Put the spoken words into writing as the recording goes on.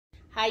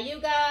Hi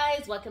you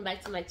guys, welcome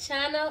back to my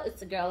channel.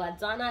 It's the girl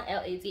Ladonna,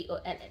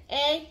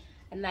 Ladonna,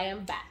 and I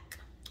am back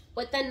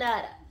with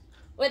another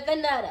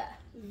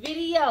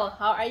video.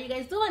 How are you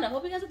guys doing? I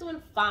hope you guys are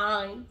doing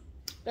fine.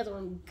 You guys are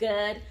doing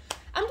good.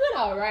 I'm doing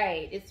all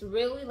right. It's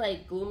really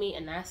like gloomy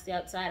and nasty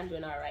outside. I'm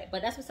doing all right,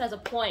 but that's besides the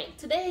point.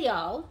 Today,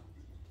 y'all,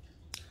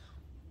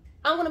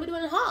 I'm gonna be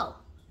doing a haul.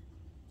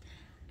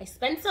 I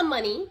spent some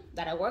money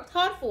that I worked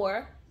hard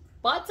for,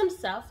 bought some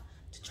stuff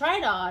to try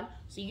it on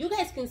so you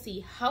guys can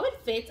see how it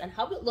fits and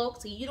how it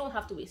looks so you don't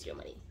have to waste your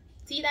money.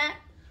 See that?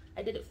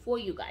 I did it for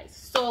you guys.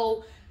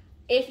 So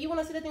if you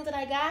want to see the things that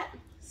I got,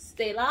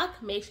 stay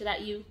locked. Make sure that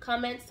you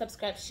comment,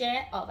 subscribe,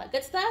 share, all that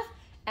good stuff.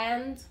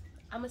 And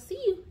I'm going to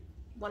see you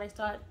when I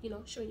start,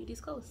 showing you these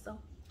clothes. So,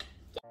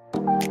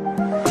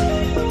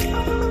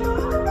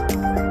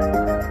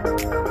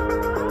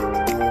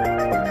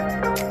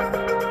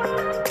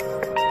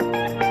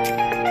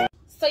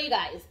 So you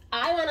guys,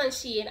 I went on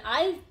Shein.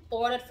 I've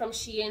ordered from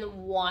Shein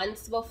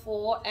once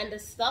before and the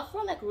stuff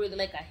were like really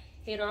like a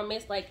hit or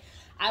miss. Like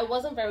I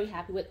wasn't very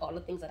happy with all the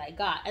things that I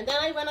got. And then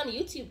I went on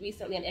YouTube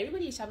recently and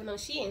everybody's shopping on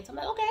Shein. So I'm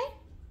like, okay,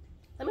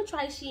 let me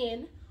try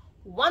Shein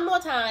one more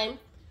time,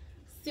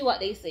 see what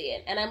they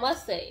say. And I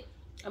must say,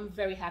 I'm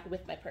very happy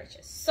with my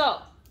purchase.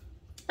 So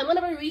I'm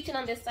gonna be reaching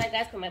on this side,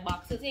 guys, because my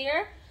box is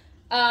here.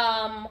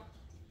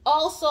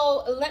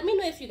 Also, let me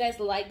know if you guys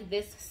like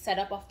this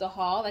setup of the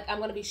haul. Like I'm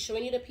going to be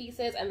showing you the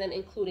pieces and then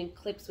including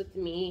clips with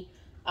me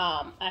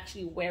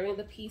actually wearing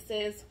the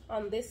pieces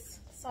on this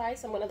side.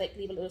 So I'm going to like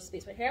leave a little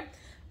space right here.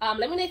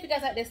 Let me know if you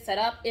guys like this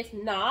setup. If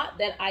not,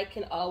 then I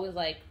can always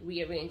like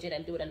rearrange it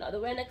and do it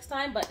another way next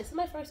time. But this is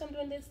my first time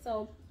doing this,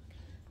 so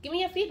give me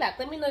your feedback.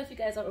 Let me know if you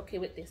guys are okay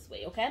with this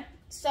way, okay?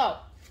 So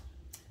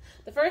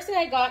the first thing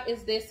I got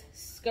is this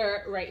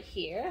skirt right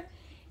here.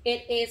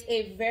 It is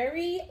a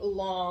very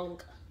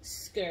long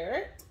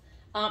skirt.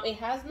 It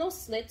has no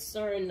slits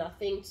or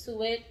nothing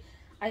to it.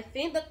 I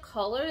think the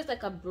color is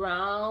like a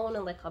brown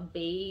and like a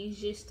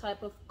beige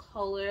type of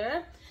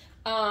color.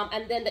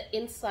 And then the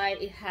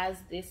inside, it has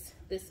this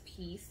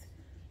piece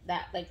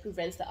that like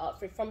prevents the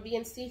outfit from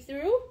being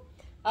see-through.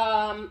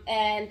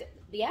 And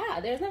yeah,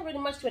 there's not really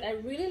much to it. I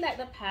really like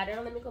the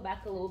pattern. Let me go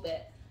back a little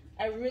bit.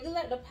 I really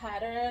like the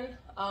pattern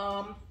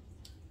on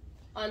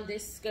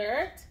this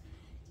skirt.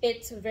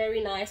 It's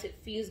very nice. It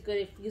feels good.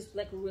 It feels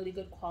like really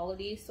good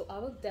quality. So I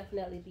will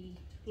definitely be,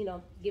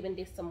 giving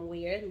this some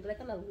wear,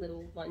 like on a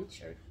little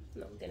lunch or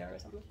dinner or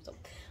something. So,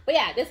 but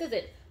yeah, this is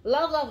it.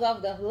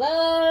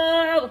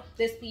 Love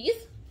this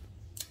piece.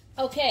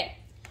 Okay,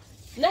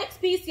 next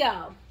piece,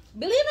 y'all.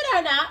 Believe it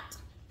or not,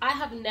 I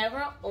have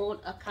never owned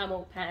a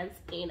camo pants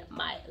in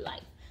my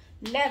life.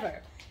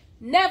 Never,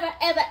 ever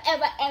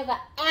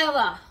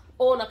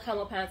own a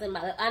camo pants in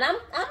my life. And I'm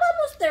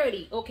almost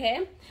 30.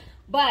 Okay.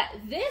 But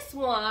this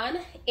one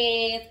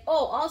is,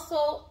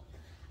 also,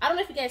 I don't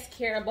know if you guys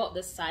care about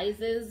the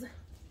sizes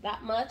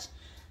that much,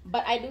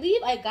 but I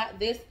believe I got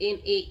this in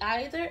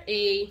I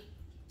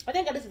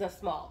think this is a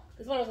small.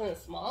 This one was in a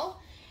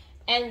small.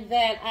 And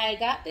then I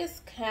got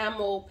this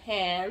camo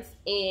pants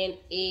in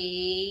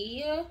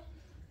a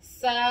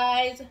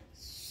size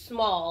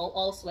small,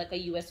 also like a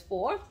US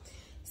 4.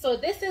 So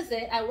this is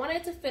it. I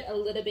wanted to fit a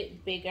little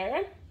bit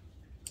bigger.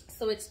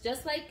 So it's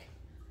just like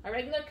a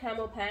regular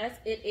camo pants.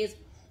 It is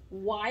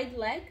wide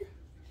leg,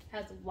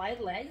 has wide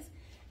legs,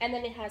 and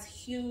then it has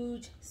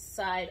huge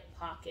side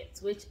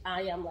pockets, which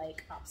I am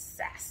like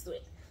obsessed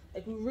with.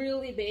 Like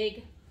really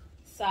big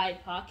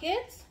side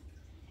pockets,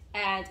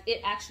 and it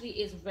actually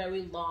is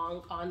very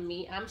long on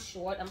me. I'm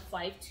short, I'm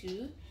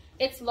 5'2".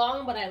 It's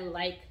long, but I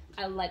like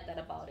that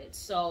about it.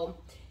 So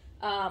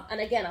and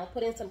again, I'll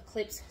put in some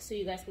clips so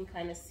you guys can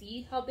kind of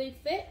see how they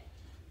fit.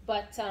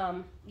 But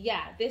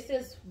yeah, this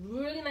is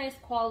really nice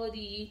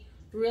quality,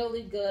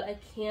 really good. I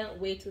can't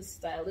wait to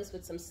style this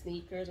with some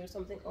sneakers or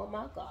something. Oh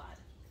my god,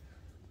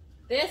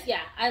 this,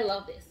 yeah, I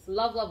love this.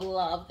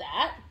 Love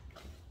that.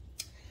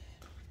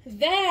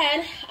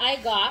 Then I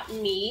got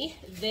me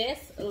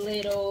this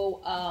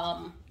little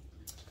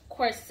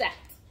corset.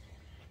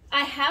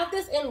 I have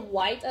this in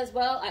white as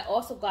well. I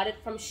also got it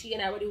from Shein.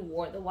 I already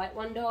wore the white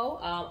one though.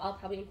 I'll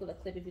probably include a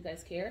clip if you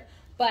guys care,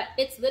 but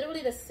it's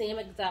literally the same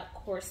exact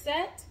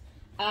corset.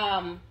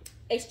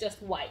 It's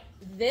just white.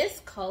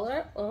 This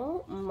color,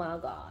 oh my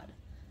god,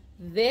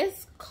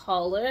 this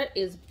color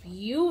is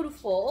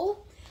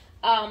beautiful.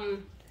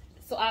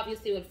 So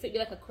obviously it would fit you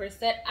like a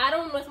corset. I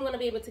don't know if I'm gonna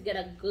be able to get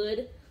a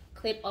good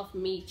clip of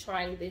me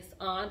trying this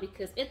on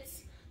because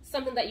it's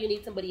something that you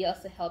need somebody else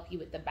to help you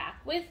with the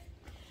back with.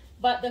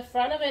 But the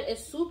front of it is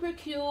super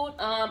cute.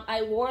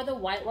 I wore the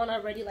white one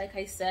already, like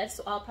I said,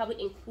 so I'll probably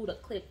include a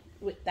clip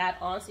with that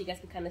on so you guys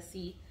can kind of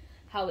see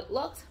how it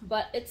looks.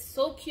 But it's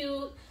so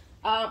cute.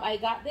 I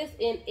got this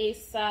in a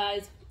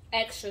size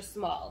extra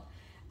small.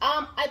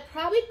 I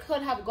probably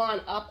could have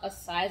gone up a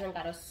size and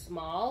got a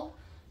small,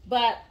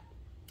 but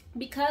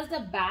because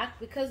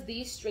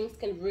these strings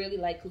can really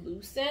like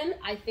loosen,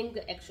 I think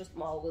the extra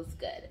small was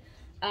good.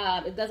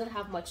 It doesn't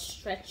have much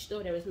stretch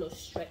though. There is no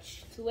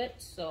stretch to it.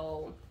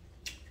 So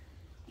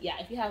yeah,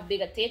 if you have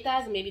bigger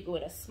tetas, maybe go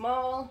with a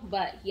small.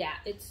 But yeah,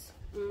 it's,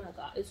 oh my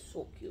god, it's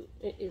so cute.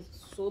 It is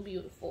so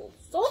beautiful,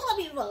 so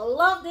beautiful. I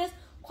love this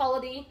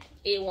quality.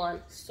 A1,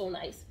 so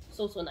nice,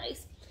 so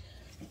nice.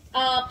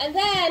 And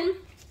then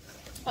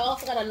I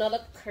also got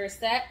another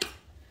corset.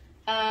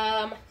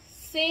 Not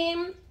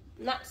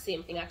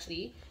same thing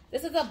actually.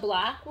 This is a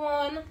black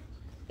one.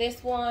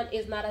 This one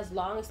is not as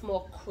long, it's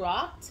more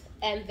cropped,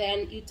 and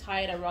then you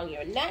tie it around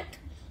your neck.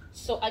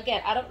 So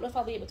again, I don't know if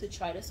I'll be able to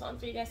try this on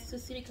for you guys to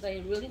see, because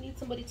I really need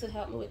somebody to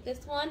help me with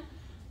this one.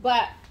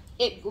 But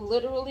it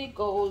literally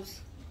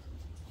goes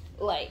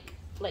like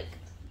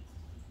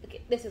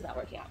okay, this is not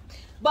working out,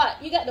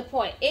 but you get the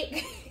point.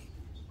 It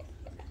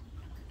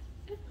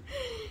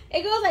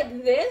it goes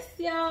like this,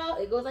 y'all.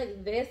 It goes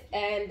like this,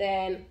 and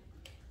then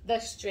the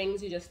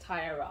strings you just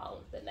tie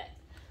around the neck.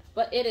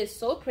 But it is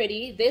so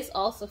pretty. This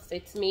also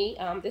fits me.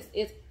 This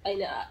is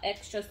an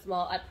extra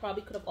small. I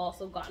probably could have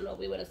also gotten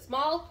away with a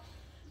small,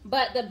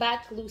 but the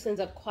back loosens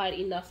up quite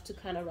enough to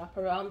kind of wrap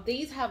around.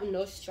 These have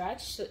no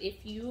stretch, so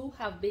if you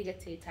have bigger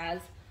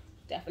tetas,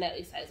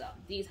 definitely size up.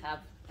 These have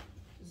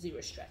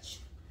 0 stretch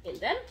in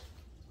them.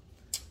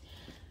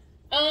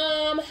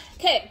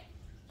 Okay.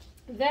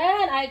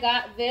 Then I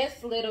got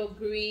this little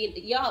green.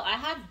 Y'all,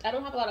 I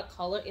don't have a lot of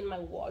color in my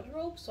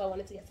wardrobe, so I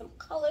wanted to get some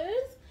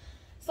colors.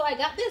 So I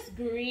got this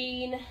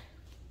green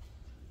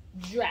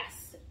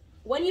dress.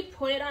 When you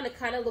put it on, it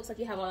kind of looks like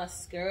you have on a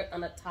skirt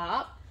on the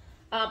top.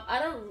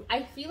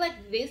 I feel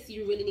like this,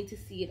 you really need to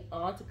see it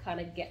on to kind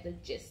of get the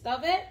gist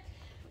of it.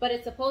 But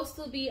it's supposed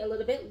to be a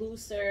little bit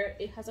looser.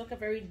 It has like a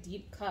very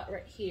deep cut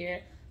right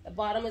here. The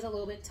bottom is a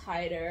little bit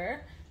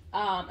tighter.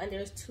 And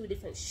there's 2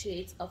 different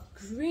shades of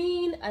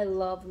green. I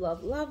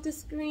love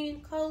this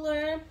green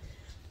color.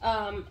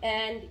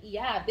 And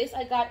yeah, this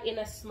I got in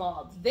a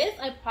small. This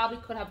I probably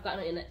could have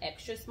gotten in an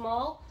extra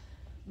small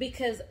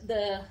because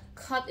the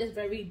cut is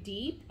very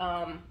deep.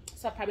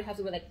 So I probably have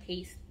to wear like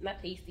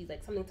not pasties,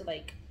 like something to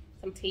like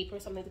some tape or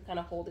something to kind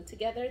of hold it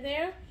together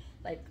there.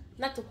 Like,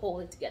 not to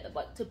hold it together,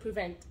 but to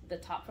prevent the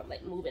top from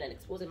like moving and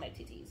exposing my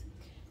titties.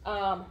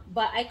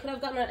 But I could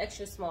have gotten an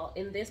extra small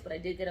in this, but I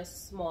did get a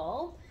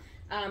small.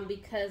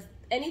 Because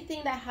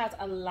anything that has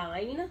a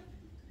line,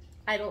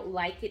 I don't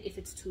like it if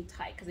it's too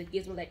tight, because it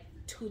gives me like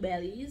 2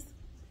 bellies,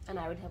 and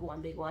I already have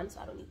 1 big one, so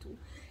I don't need 2.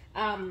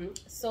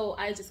 So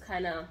I just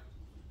kind of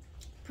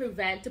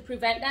prevent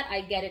that,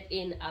 I get it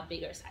in a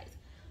bigger size.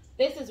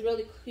 This is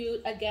really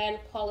cute. Again,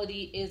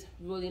 quality is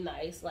really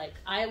nice. Like,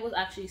 I was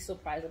actually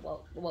surprised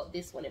about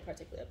this one in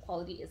particular.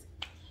 Quality is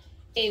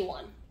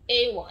A1.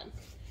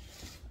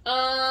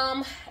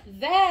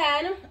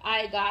 Then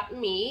I got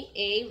me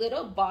a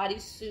little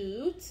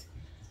bodysuit.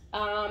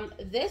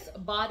 This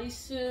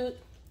bodysuit,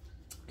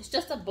 it's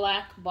just a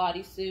black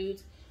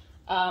bodysuit.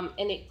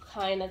 And it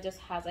kind of just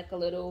has like a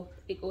little,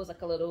 it goes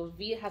like a little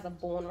V. It has a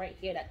bone right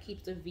here that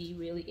keeps the V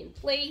really in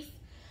place.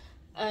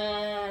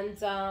 And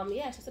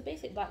yeah, it's just a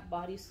basic black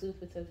bodysuit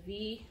with a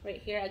V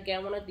right here.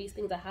 Again, one of these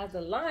things that has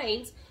the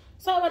lines.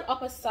 So I went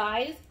up a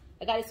size.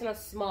 I got this in a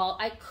small.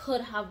 I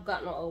could have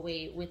gotten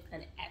away with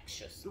an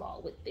extra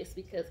small with this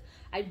because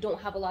I don't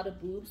have a lot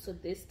of boobs, so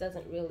this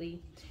doesn't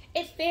really,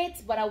 it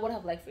fits, but I would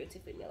have liked for it to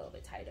fit me a little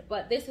bit tighter.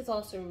 But this is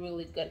also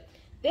really good.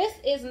 This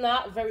is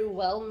not very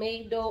well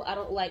made though. I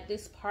don't like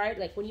this part.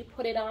 Like when you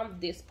put it on,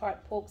 this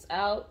part pokes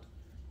out,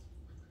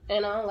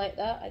 and I don't like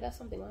that. I got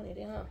something on it,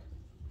 huh?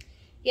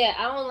 Yeah,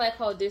 I don't like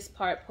how this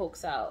part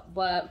pokes out,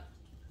 but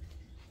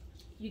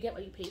you get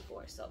what you pay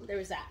for, so there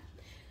is that.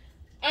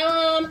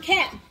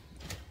 Okay.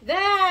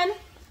 Then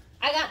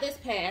I got this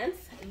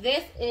pants.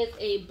 This is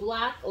a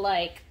black,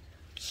 like,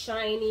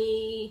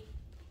 shiny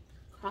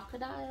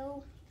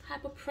crocodile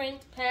type of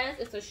print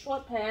pants. It's a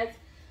short pants.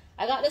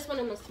 I got this one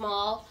in the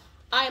small.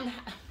 I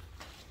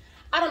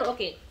don't know.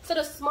 Okay, so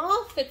the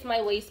small fits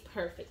my waist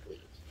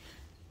perfectly.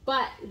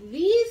 But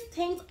these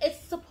things,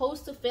 it's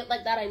supposed to fit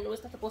like that. I know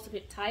it's not supposed to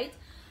fit tight,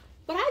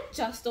 but I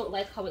just don't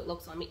like how it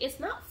looks on me. It's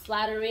not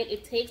flattering.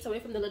 It takes away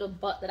from the little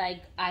butt that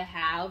I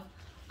have.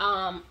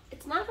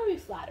 It's not very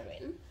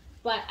flattering,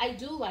 but I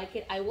do like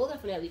it. I will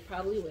definitely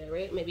probably wear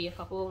it, maybe a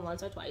couple,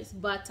 once or twice.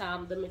 But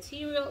the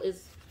material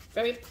is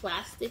very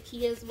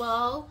plasticky as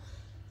well.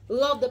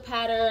 Love the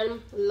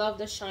pattern, love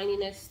the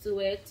shininess to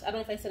it. I don't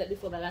know if I said it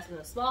before, but that's in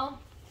a small.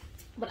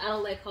 But I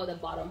don't like how the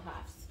bottom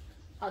half,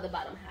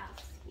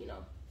 you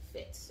know,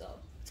 fit. So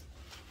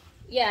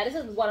yeah, this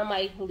is one of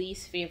my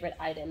least favorite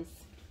items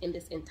in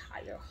this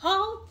entire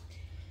haul.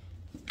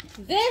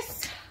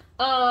 This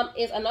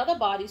is another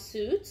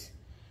bodysuit.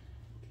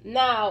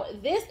 Now,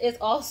 this is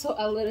also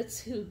a little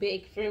too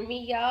big for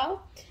me, y'all.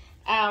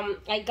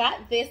 I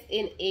got this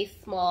in a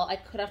small. I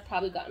could have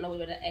probably gotten away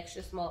with an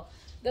extra small.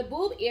 The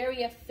boob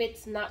area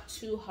fits not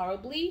too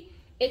horribly.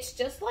 It's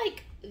just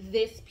like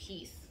this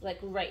piece, like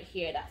right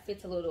here, that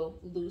fits a little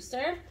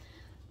looser.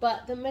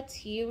 But the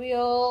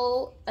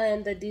material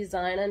and the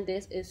design on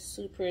this is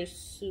super,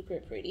 super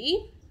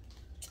pretty.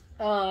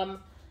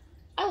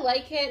 I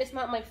like it. It's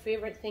not my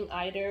favorite thing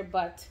either,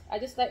 but I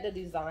just like the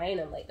design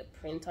and like the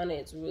print on it.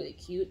 It's really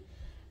cute.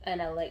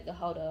 And I like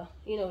how the,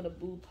 you know, the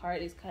boob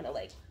part is kind of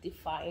like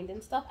defined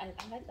and stuff. I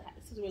like that.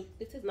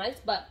 This is nice,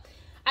 but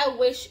I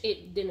wish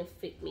it didn't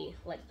fit me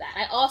like that.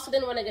 I also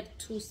didn't want to get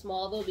too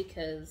small though,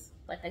 because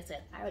like I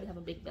said, I already have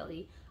a big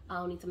belly. I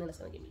don't need something that's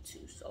gonna give me 2,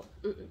 so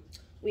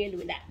we ain't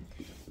doing that.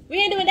 We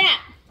ain't doing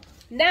that.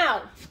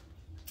 Now,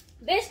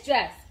 this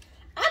dress,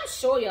 I'm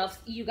sure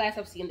you guys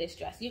have seen this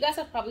dress. You guys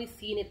have probably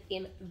seen it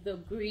in the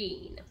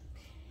green,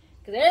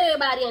 because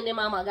everybody and their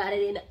mama got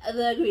it in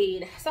the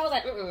green. So I was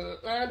like,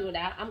 I don't do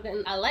that.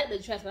 I like the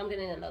dress, but I'm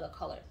getting another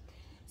color.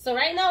 So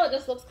right now it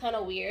just looks kind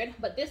of weird,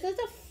 but this is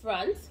the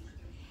front,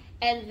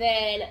 and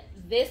then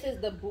this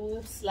is the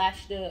boob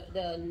slash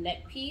the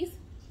neck piece.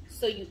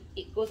 So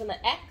it goes in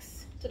the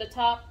X to the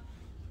top,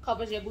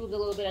 covers your boobs a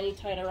little bit, and you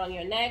turn it around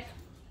your neck.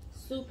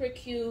 Super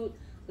cute.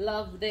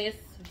 Love this.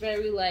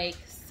 Very like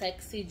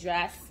sexy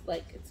dress.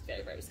 Like, it's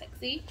very, very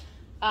sexy.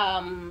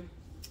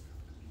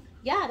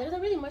 Yeah, there's not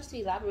really much to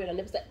elaborate on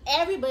this, but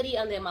everybody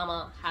and their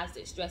mama has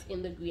this dress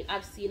in the green.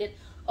 I've seen it.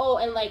 Oh,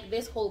 and like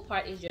this whole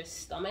part is your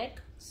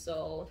stomach.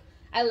 So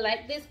I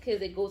like this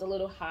because it goes a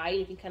little high.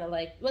 You can kind of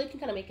like, well, you can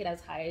kind of make it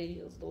as high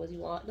as low as you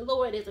want. The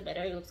lower it is, the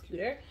better. It looks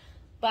cuter.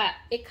 But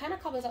it kind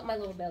of covers up my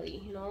little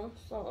belly, you know?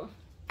 So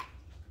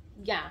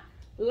yeah,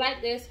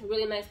 like this.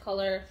 Really nice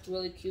color.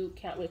 Really cute.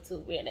 Can't wait to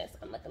wear this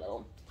on like a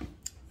little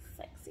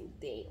sexy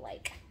date.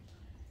 Like,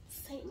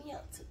 take me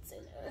out to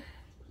dinner.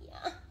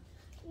 Yeah.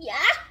 Yeah.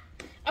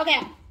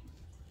 Okay.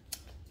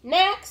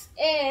 Next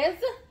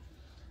is,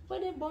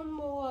 what did one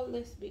more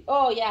list be?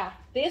 Oh yeah,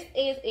 this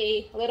is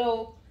a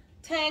little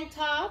tank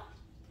top.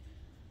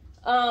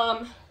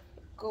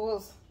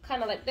 Goes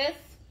kind of like this,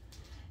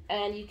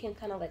 and you can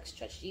kind of like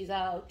stretch these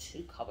out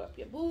to cover up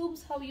your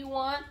boobs how you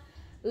want.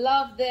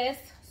 Love this.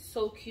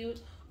 So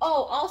cute.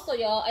 Oh, also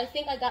y'all, I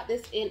think I got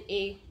this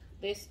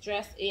this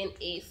dress in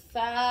a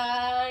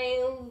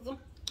size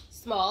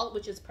small,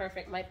 which is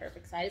perfect, my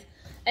perfect size.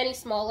 Any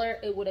smaller,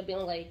 it would have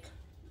been like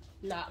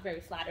not very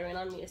flattering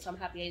on me, so I'm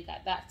happy I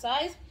got that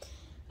size.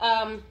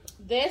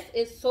 This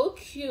is so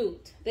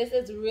cute. This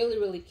is really,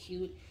 really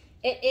cute.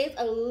 It is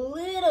a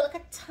little, like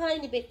a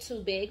tiny bit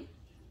too big,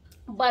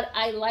 but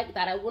I like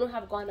that. I wouldn't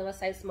have gone to a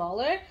size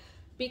smaller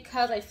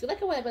because I feel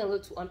like it would have been a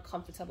little too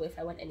uncomfortable if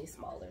I went any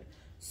smaller.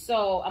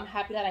 So I'm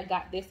happy that I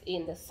got this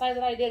in the size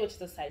that I did, which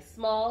is a size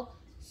small.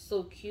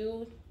 So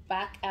cute.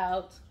 Back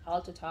out,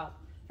 halter top.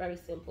 Very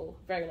simple,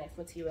 very nice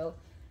material.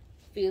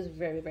 Feels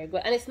very, very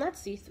good. And it's not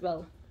see-through.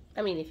 Well,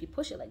 I mean, if you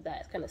push it like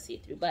that, it's kind of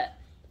see-through. But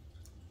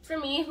for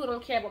me, who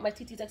don't care about my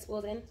TTs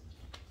exposing,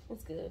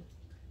 it's good.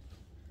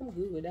 I'm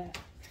good with that.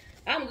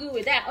 I'm good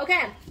with that.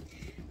 Okay.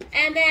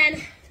 And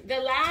then the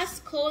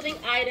last clothing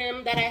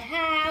item that I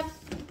have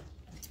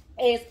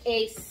is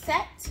a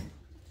set.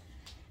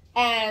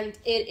 And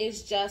it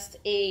is just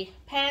a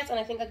pants. And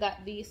I think I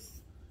got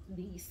this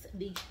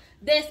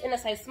in a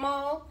size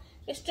small.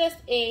 It's just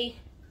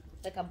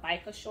like a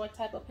biker short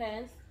type of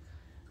pants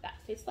that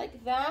fits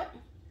like that.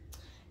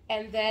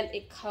 And then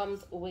it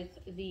comes with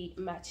the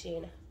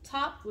matching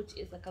top, which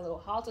is like a little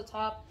halter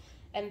top.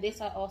 And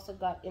this I also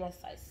got in a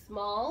size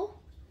small.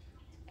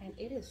 And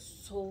it is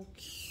so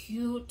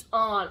cute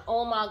on.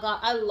 Oh my god,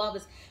 I love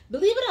this.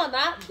 Believe it or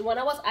not, when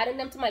I was adding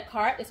them to my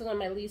cart, this was one of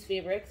my least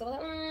favorites. So I was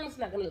like, it's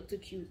not gonna look too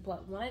cute.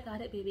 But when I got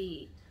it,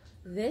 baby,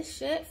 this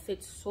shit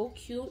fits so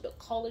cute. The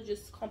color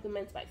just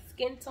complements my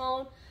skin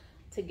tone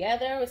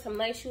together with some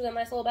nice shoes and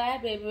nice little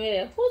bag,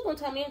 baby. Who's gonna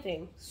tell me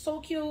anything? So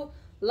cute.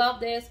 Love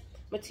this.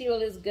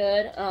 Material is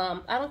good.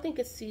 I don't think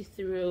it's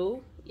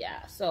see-through.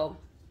 Yeah, so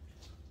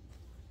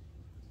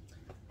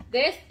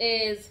this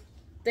is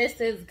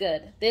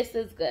good. This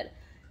is good.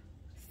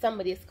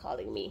 Somebody is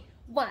calling me.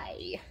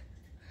 Why?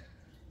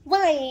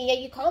 Why are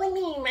you calling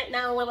me right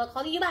now when I'm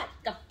calling you back?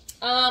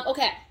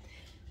 Okay.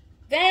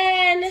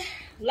 Then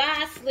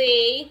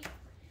lastly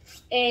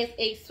is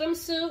a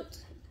swimsuit.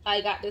 I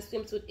got this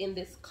swimsuit in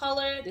this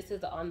color. This is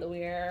the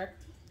underwear.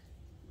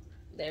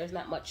 There's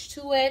not much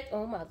to it.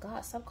 Oh my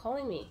god, stop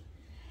calling me.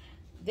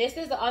 This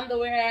is the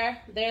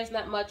underwear. There's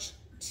not much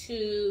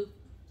to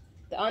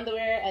the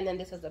underwear, and then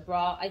this is the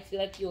bra. I feel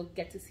like you'll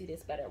get to see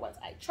this better once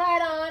I try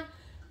it on,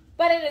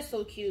 but it is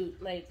so cute.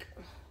 Like,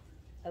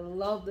 I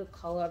love the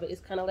color of it.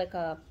 It's kind of like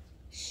a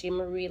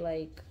shimmery,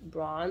 like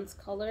bronze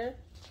color.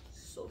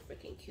 So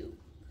freaking cute.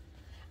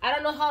 I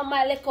don't know how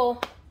my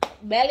little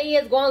belly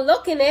is gonna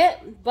look in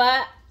it,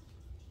 but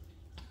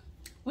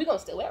we're gonna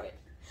still wear it,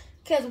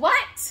 because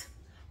what?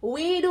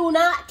 We do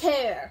not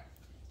care.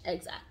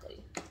 Exactly.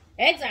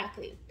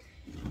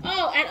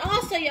 Oh, and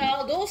also,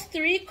 y'all, those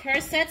 3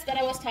 corsets that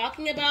I was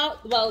talking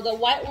about, well, the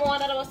white one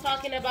that I was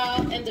talking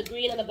about, and the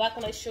green and the black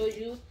one I showed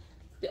you,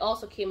 they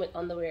also came with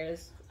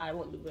underwears. I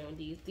won't be wearing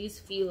these. These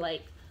feel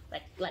like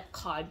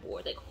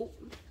cardboard. Like,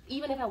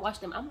 even if I wash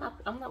them, I'm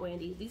not wearing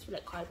these. These feel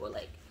like cardboard.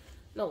 Like,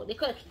 no, they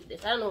could have kept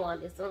this. I don't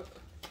want this. Throw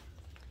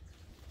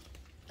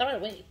it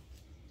away.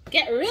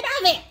 Get rid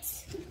of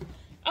it.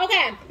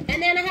 Okay,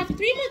 and then I have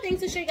 3 more things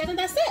to show you guys, and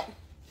that's it.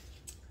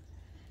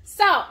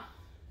 So,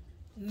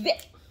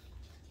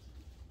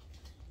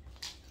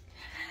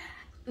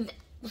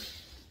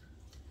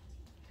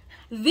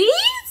 these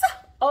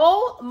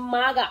Oh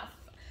my god.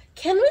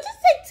 Can we just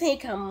like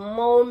take a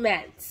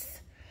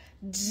moment?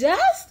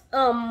 Just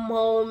a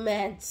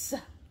moment.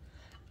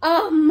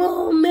 A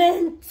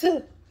moment.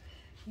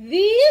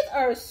 These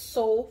are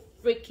so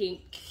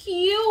freaking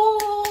cute.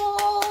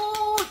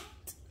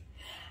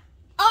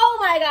 Oh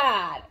my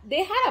god.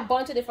 They had a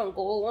bunch of different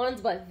gold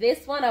ones, but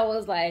this one I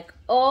was like,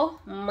 oh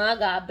my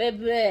god,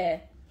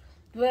 baby.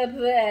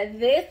 Baby.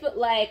 This with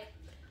like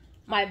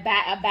my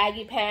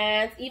baggy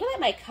pants, even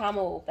like my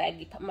camo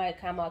baggy, my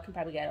camo, I can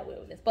probably get away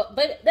with this, but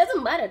it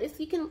doesn't matter. This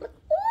you can.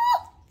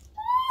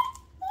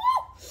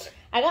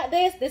 I got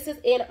this. This is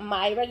in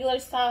my regular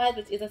size,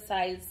 which is a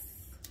size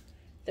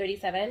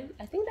 37.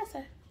 I think that's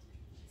a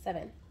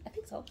 7. I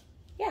think so.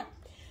 Yeah.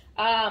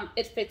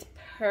 It fits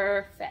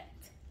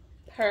perfect,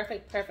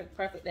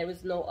 perfect. There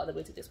is no other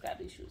way to describe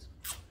these shoes.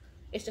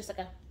 It's just like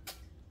a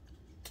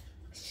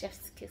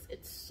chef's kiss.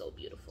 It's so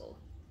beautiful.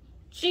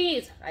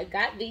 Jeez, I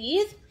got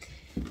these.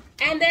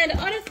 And then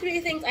the other 3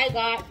 things I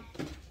got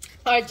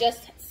are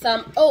just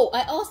some, oh,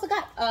 I also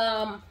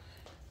got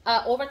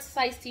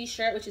oversized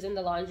t-shirt, which is in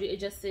the laundry. It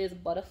just says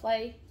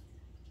Butterfly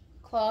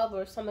Club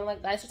or something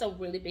like that. It's just a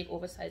really big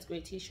oversized gray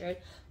t-shirt.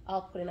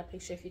 I'll put in a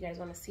picture if you guys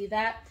want to see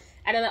that.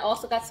 And then I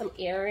also got some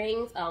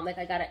earrings. Like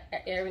I got an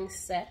earring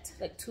set,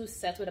 like 2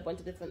 sets with a bunch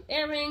of different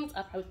earrings.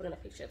 I'll probably put in a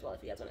picture as well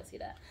if you guys want to see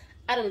that.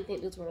 I don't even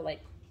think those were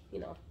like, you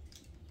know,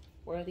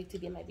 worthy to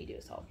be in my video,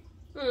 so.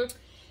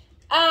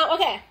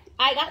 Okay,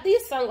 I got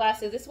these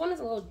sunglasses. This one is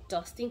a little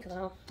dusty because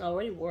I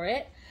already wore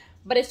it,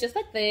 but it's just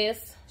like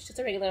this. It's just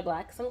a regular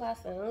black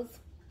sunglasses.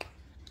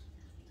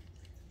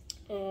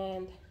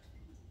 And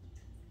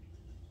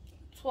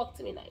talk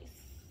to me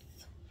nice,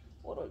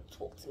 or don't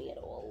talk to me at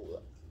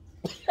all.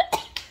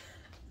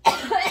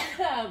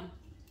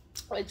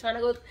 We're trying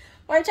to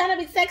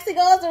be sexy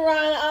girls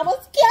around. I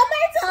almost killed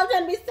myself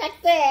trying to be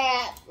sexy.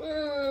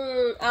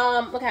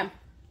 Okay.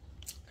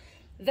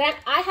 Then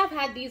I have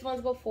had these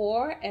ones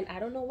before, and I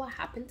don't know what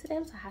happened to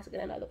them, so I have to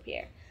get another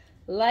pair.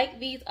 Like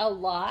these a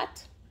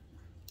lot.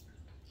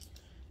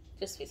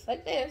 Just fits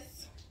like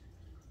this.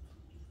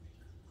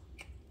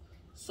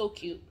 So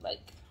cute,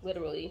 like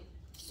literally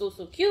so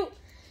cute.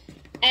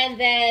 And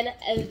then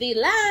the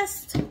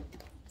last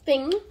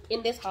thing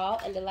in this haul,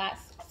 and the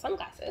last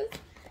sunglasses,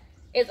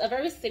 is a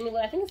very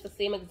similar, I think it's the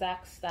same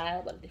exact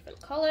style, but a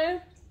different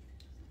color.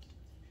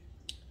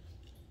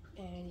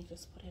 And you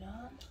just put it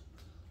on.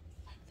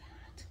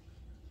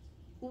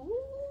 Ooh,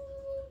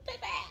 baby.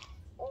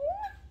 Ooh.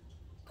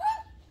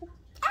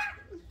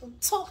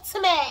 Talk to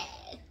me.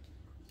 Oh,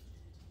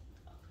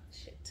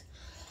 shit.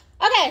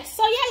 Okay,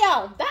 so yeah,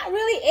 y'all, that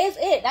really is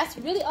it. That's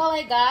really all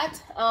I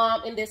got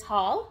in this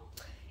haul.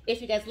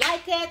 If you guys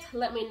like it,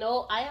 let me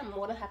know. I am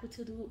more than happy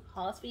to do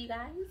hauls for you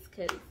guys,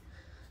 because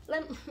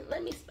let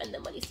me spend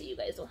the money so you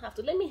guys don't have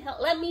to. Let me help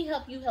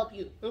you,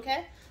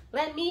 okay?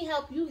 Let me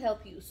help you.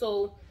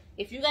 So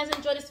if you guys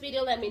enjoyed this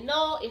video, let me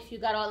know. If you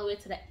got all the way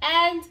to the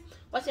end,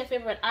 what's your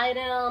favorite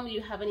item? Do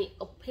you have any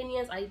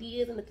opinions,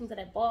 ideas, and the things that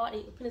I bought?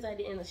 Any opinions,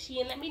 ideas in the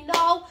Shein? Let me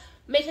know.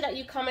 Make sure that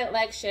you comment,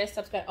 like, share,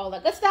 subscribe, all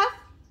that good stuff.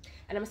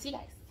 And I'm going to see you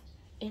guys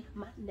in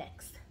my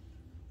next